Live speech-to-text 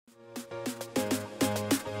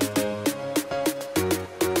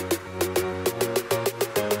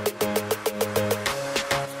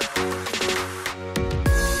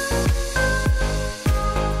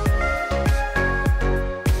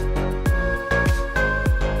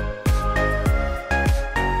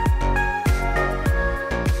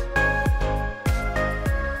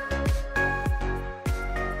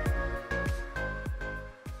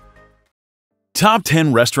Top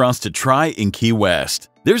 10 restaurants to try in Key West.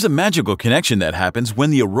 There's a magical connection that happens when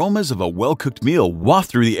the aromas of a well-cooked meal waft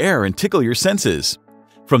through the air and tickle your senses.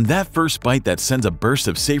 From that first bite that sends a burst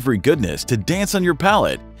of savory goodness to dance on your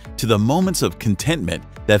palate, to the moments of contentment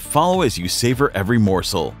that follow as you savor every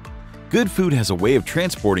morsel. Good food has a way of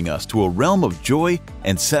transporting us to a realm of joy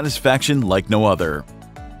and satisfaction like no other.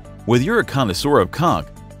 Whether you're a connoisseur of conch,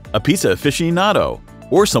 a pizza aficionado,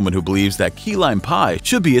 or someone who believes that key lime pie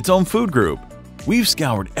should be its own food group, we've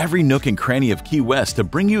scoured every nook and cranny of Key West to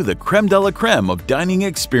bring you the creme de la creme of dining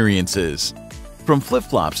experiences. From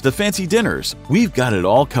flip-flops to fancy dinners, we've got it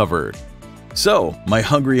all covered. So, my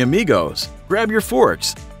hungry amigos, grab your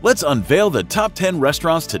forks. Let's unveil the top 10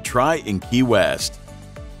 restaurants to try in Key West.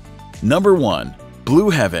 Number 1. Blue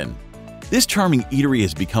Heaven. This charming eatery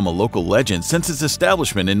has become a local legend since its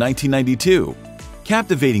establishment in 1992,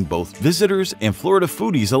 captivating both visitors and Florida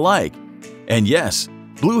foodies alike. And yes,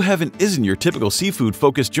 Blue Heaven isn't your typical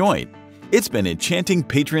seafood-focused joint. It's been enchanting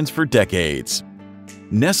patrons for decades.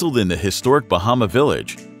 Nestled in the historic Bahama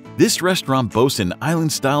Village, this restaurant boasts an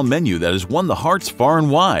island-style menu that has won the hearts far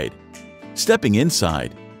and wide. Stepping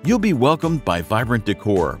inside, you'll be welcomed by vibrant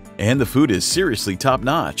decor, and the food is seriously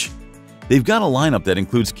top-notch. They've got a lineup that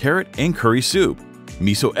includes carrot and curry soup,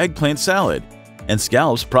 miso eggplant salad, and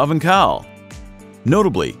scallops provençal.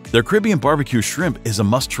 Notably, their Caribbean barbecue shrimp is a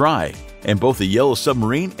must-try, and both the Yellow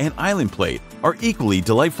Submarine and Island Plate are equally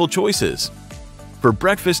delightful choices. For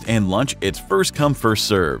breakfast and lunch, it's first come, first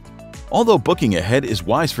served. Although booking ahead is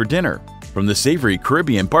wise for dinner. From the savory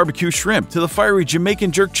Caribbean barbecue shrimp to the fiery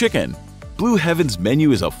Jamaican jerk chicken, Blue Heaven's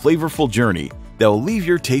menu is a flavorful journey that will leave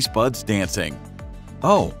your taste buds dancing.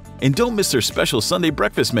 Oh, and don't miss their special Sunday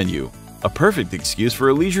breakfast menu, a perfect excuse for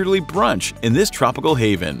a leisurely brunch in this tropical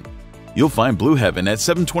haven. You'll find Blue Heaven at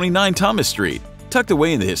 729 Thomas Street, tucked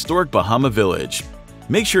away in the historic Bahama Village.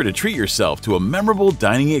 Make sure to treat yourself to a memorable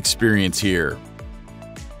dining experience here.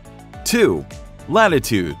 2.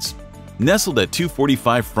 Latitudes. Nestled at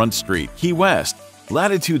 245 Front Street, Key West,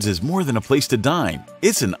 Latitudes is more than a place to dine,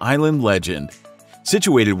 it's an island legend.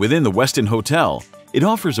 Situated within the Westin Hotel, it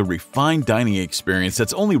offers a refined dining experience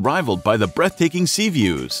that's only rivaled by the breathtaking sea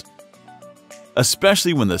views.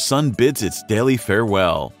 Especially when the sun bids its daily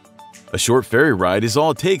farewell. A short ferry ride is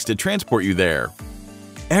all it takes to transport you there.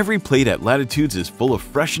 Every plate at Latitudes is full of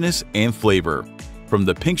freshness and flavor, from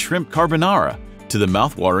the pink shrimp carbonara to the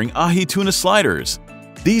mouth-watering ahi tuna sliders.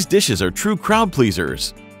 These dishes are true crowd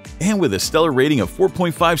pleasers. And with a stellar rating of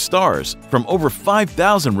 4.5 stars from over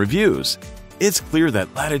 5,000 reviews, it's clear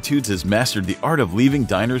that Latitudes has mastered the art of leaving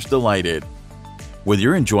diners delighted. Whether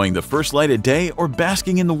you're enjoying the first light of day or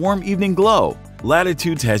basking in the warm evening glow,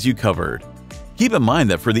 Latitudes has you covered. Keep in mind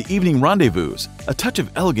that for the evening rendezvous, a touch of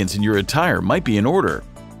elegance in your attire might be in order.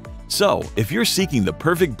 So, if you're seeking the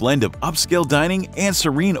perfect blend of upscale dining and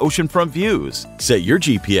serene oceanfront views, set your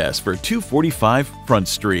GPS for 245 Front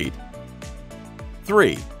Street.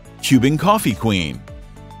 3. Cuban Coffee Queen.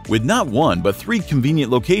 With not one but 3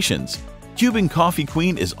 convenient locations, Cuban Coffee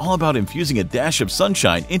Queen is all about infusing a dash of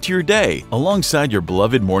sunshine into your day alongside your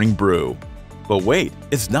beloved morning brew. But wait,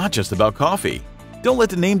 it's not just about coffee. Don't let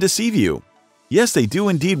the name deceive you. Yes, they do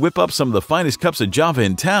indeed whip up some of the finest cups of Java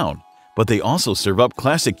in town, but they also serve up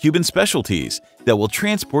classic Cuban specialties that will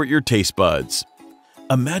transport your taste buds.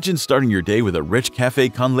 Imagine starting your day with a rich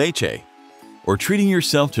café con leche, or treating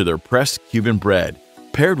yourself to their pressed Cuban bread,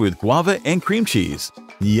 paired with guava and cream cheese.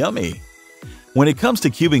 Yummy! When it comes to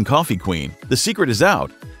Cuban Coffee Queen, the secret is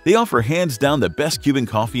out. They offer hands down the best Cuban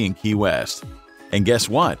coffee in Key West. And guess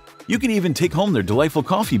what? You can even take home their delightful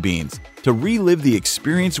coffee beans to relive the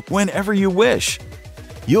experience whenever you wish.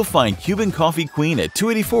 You'll find Cuban Coffee Queen at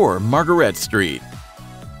 284 Margaret Street.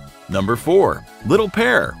 Number 4. Little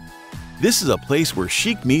Pear. This is a place where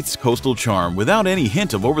chic meets coastal charm without any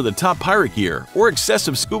hint of over-the-top pirate gear or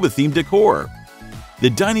excessive scuba-themed decor. The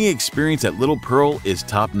dining experience at Little Pearl is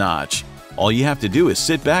top-notch. All you have to do is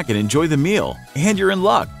sit back and enjoy the meal, and you're in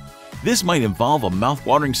luck. This might involve a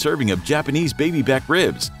mouth-watering serving of Japanese baby back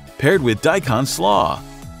ribs, paired with daikon slaw.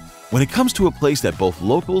 When it comes to a place that both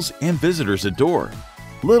locals and visitors adore,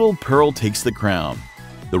 Little Pearl takes the crown.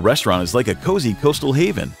 The restaurant is like a cozy coastal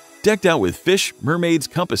haven, decked out with fish, mermaids,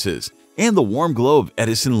 compasses, and the warm glow of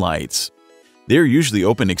Edison lights. They're usually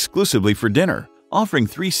open exclusively for dinner, offering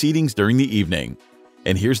 3 seatings during the evening.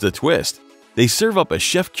 And here's the twist. They serve up a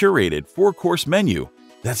chef-curated 4-course menu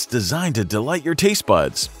that's designed to delight your taste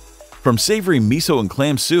buds. From savory miso and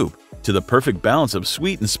clam soup to the perfect balance of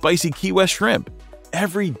sweet and spicy Key West shrimp,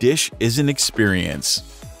 every dish is an experience.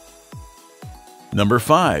 Number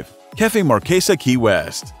 5. Café Marquesa Key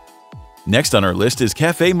West. Next on our list is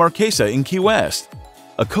Café Marquesa in Key West.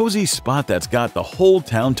 a cozy spot that's got the whole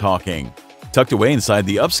town talking. Tucked away inside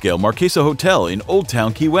the upscale Marquesa Hotel in Old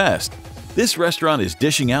Town Key West, this restaurant is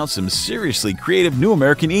dishing out some seriously creative new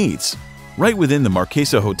American eats. Right within the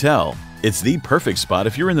Marquesa Hotel, it's the perfect spot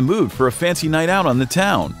if you're in the mood for a fancy night out on the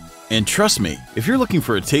town. And trust me, if you're looking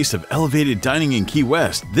for a taste of elevated dining in Key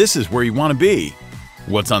West, this is where you want to be.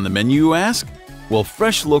 What's on the menu, you ask? Well,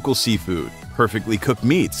 fresh local seafood, perfectly cooked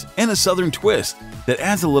meats, and a southern twist that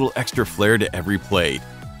adds a little extra flair to every plate.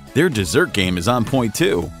 Their dessert game is on point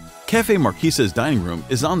too. Cafe Marquesa's dining room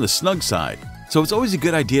is on the snug side, so it's always a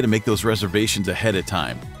good idea to make those reservations ahead of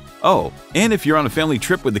time. Oh, and if you're on a family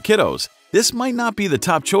trip with the kiddos, this might not be the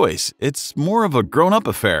top choice. It's more of a grown-up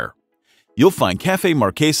affair. You'll find Cafe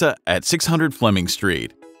Marquesa at 600 Fleming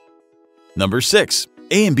Street. Number 6.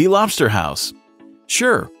 A&B Lobster House.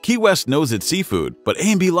 Sure, Key West knows its seafood, but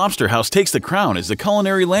A&B Lobster House takes the crown as a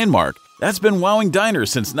culinary landmark that's been wowing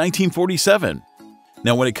diners since 1947.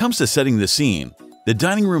 Now, when it comes to setting the scene, the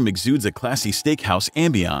dining room exudes a classy steakhouse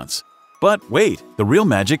ambiance. But wait, the real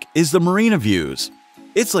magic is the marina views.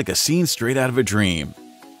 It's like a scene straight out of a dream.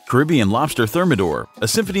 Caribbean lobster thermidor, a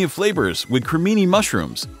symphony of flavors with cremini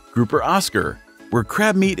mushrooms, grouper Oscar, where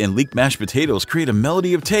crab meat and leek mashed potatoes create a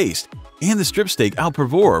melody of taste, and the strip steak al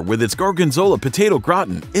pavor with its gorgonzola potato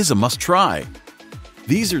gratin is a must-try.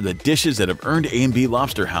 These are the dishes that have earned A&B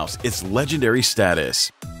Lobster House its legendary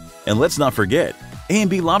status. And let's not forget,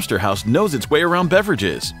 A&B Lobster House knows its way around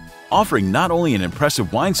beverages, offering not only an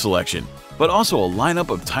impressive wine selection, but also a lineup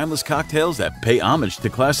of timeless cocktails that pay homage to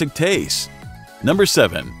classic tastes. Number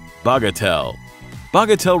 7. Bagatelle.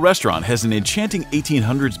 Bagatelle Restaurant has an enchanting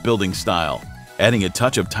 1800s building style, adding a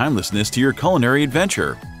touch of timelessness to your culinary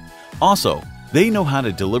adventure. Also, they know how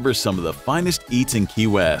to deliver some of the finest eats in Key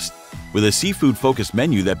West, with a seafood-focused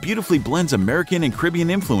menu that beautifully blends American and Caribbean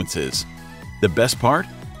influences. The best part?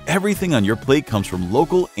 Everything on your plate comes from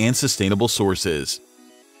local and sustainable sources.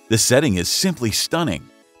 The setting is simply stunning,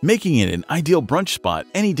 making it an ideal brunch spot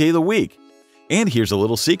any day of the week. And here's a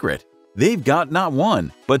little secret. They've got not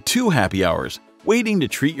one, but 2 happy hours waiting to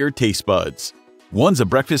treat your taste buds. One's a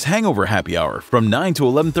breakfast hangover happy hour from 9 to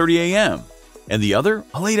 11:30 a.m., and the other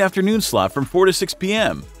a late afternoon slot from 4 to 6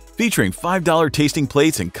 p.m., featuring $5 tasting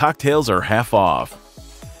plates and cocktails are half off.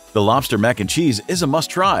 The lobster mac and cheese is a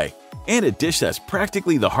must-try, and a dish that's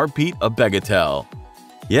practically the heartbeat of Bagatelle.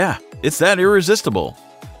 Yeah, it's that irresistible.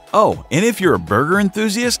 Oh, and if you're a burger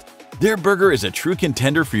enthusiast, their burger is a true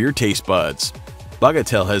contender for your taste buds.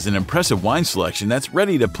 Bagatelle has an impressive wine selection that's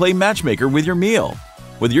ready to play matchmaker with your meal.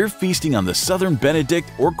 Whether you're feasting on the Southern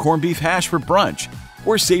Benedict or corned beef hash for brunch,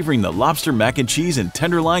 or savoring the lobster mac and cheese and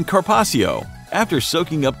tenderloin carpaccio after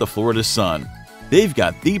soaking up the Florida sun, they've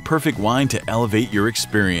got the perfect wine to elevate your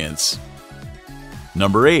experience.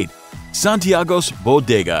 Number 8. Santiago's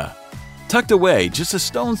Bodega. Tucked away just a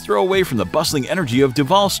stone's throw away from the bustling energy of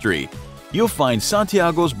Duval Street, you'll find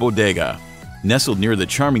Santiago's Bodega, nestled near the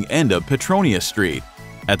charming end of Petronia Street,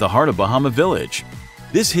 at the heart of Bahama Village.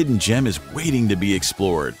 This hidden gem is waiting to be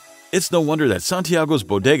explored. It's no wonder that Santiago's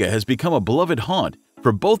Bodega has become a beloved haunt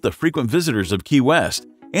for both the frequent visitors of Key West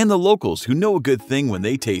and the locals who know a good thing when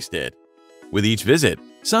they taste it. With each visit,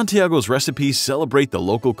 Santiago's recipes celebrate the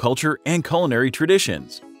local culture and culinary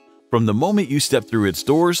traditions. From the moment you step through its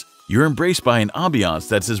doors, you're embraced by an ambiance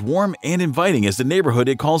that's as warm and inviting as the neighborhood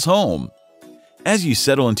it calls home. As you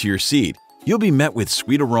settle into your seat, you'll be met with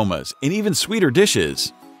sweet aromas and even sweeter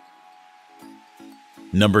dishes.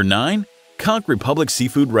 Number 9. Conch Republic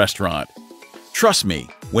Seafood Restaurant. Trust me,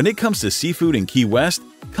 when it comes to seafood in Key West,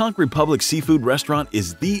 Conch Republic Seafood Restaurant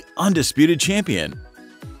is the undisputed champion.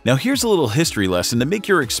 Now here's a little history lesson to make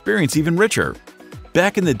your experience even richer.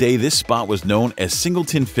 Back in the day, this spot was known as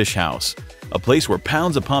Singleton Fish House, a place where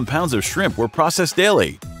pounds upon pounds of shrimp were processed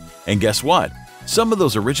daily. And guess what? Some of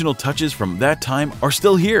those original touches from that time are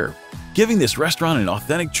still here, giving this restaurant an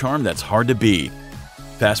authentic charm that's hard to beat.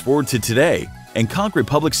 Fast forward to today, and Conch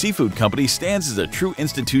Republic Seafood Company stands as a true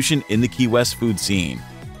institution in the Key West food scene.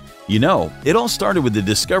 You know, it all started with the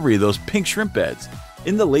discovery of those pink shrimp beds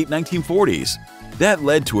in the late 1940s. That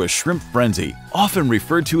led to a shrimp frenzy, often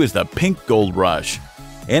referred to as the pink gold rush.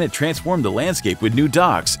 And it transformed the landscape with new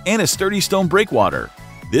docks and a sturdy stone breakwater.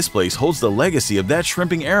 This place holds the legacy of that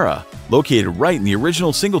shrimping era, located right in the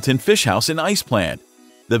original Singleton Fish House and Ice Plant,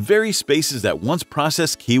 the very spaces that once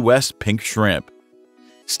processed Key West pink shrimp.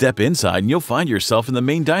 Step inside and you'll find yourself in the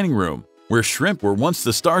main dining room, where shrimp were once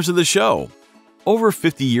the stars of the show. Over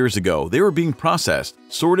 50 years ago, they were being processed,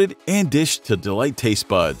 sorted, and dished to delight taste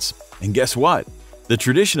buds. And guess what? The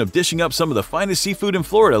tradition of dishing up some of the finest seafood in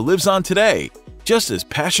Florida lives on today, just as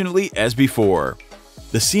passionately as before.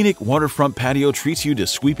 The scenic waterfront patio treats you to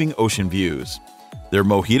sweeping ocean views. Their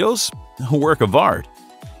mojitos? A work of art.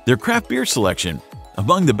 Their craft beer selection?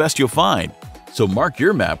 Among the best you'll find. So mark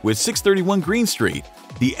your map with 631 Green Street,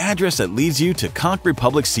 the address that leads you to Conch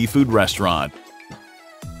Republic Seafood Restaurant.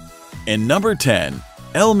 And number 10.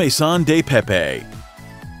 El Mesón de Pepe.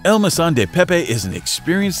 El Mesón de Pepe is an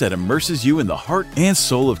experience that immerses you in the heart and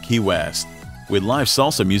soul of Key West, with live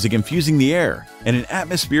salsa music infusing the air and an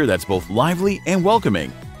atmosphere that's both lively and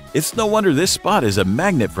welcoming. It's no wonder this spot is a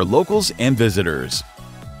magnet for locals and visitors.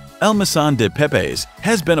 El Mesón de Pepe's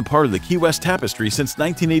has been a part of the Key West tapestry since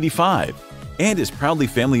 1985 and is proudly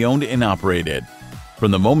family-owned and operated.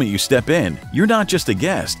 From the moment you step in, you're not just a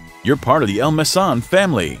guest, you're part of the El Mesón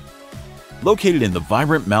family. Located in the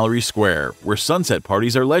vibrant Mallory Square, where sunset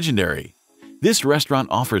parties are legendary, this restaurant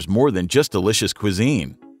offers more than just delicious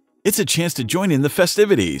cuisine. It's a chance to join in the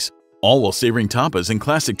festivities, all while savoring tapas and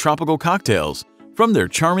classic tropical cocktails from their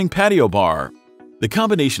charming patio bar. The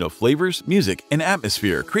combination of flavors, music, and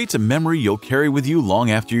atmosphere creates a memory you'll carry with you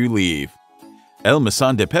long after you leave. El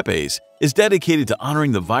Mesón de Pepe's is dedicated to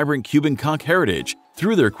honoring the vibrant Cuban conch heritage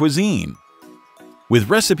through their cuisine. With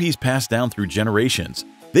recipes passed down through generations,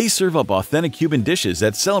 they serve up authentic Cuban dishes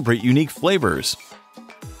that celebrate unique flavors.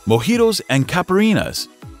 Mojitos and caipirinhas.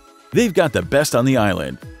 They've got the best on the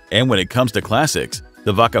island, and when it comes to classics,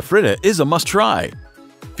 the vaca frita is a must-try.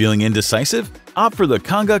 Feeling indecisive? Opt for the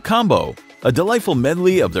Conga Combo, a delightful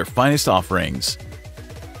medley of their finest offerings.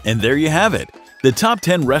 And there you have it, the top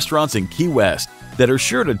 10 restaurants in Key West that are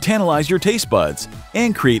sure to tantalize your taste buds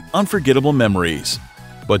and create unforgettable memories.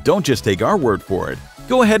 But don't just take our word for it,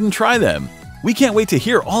 go ahead and try them. We can't wait to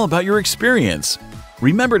hear all about your experience.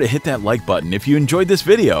 Remember to hit that like button if you enjoyed this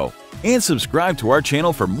video, and subscribe to our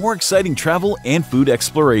channel for more exciting travel and food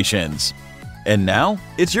explorations. And now,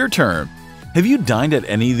 it's your turn. Have you dined at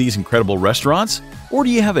any of these incredible restaurants? Or do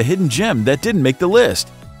you have a hidden gem that didn't make the list?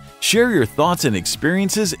 Share your thoughts and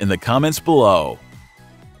experiences in the comments below.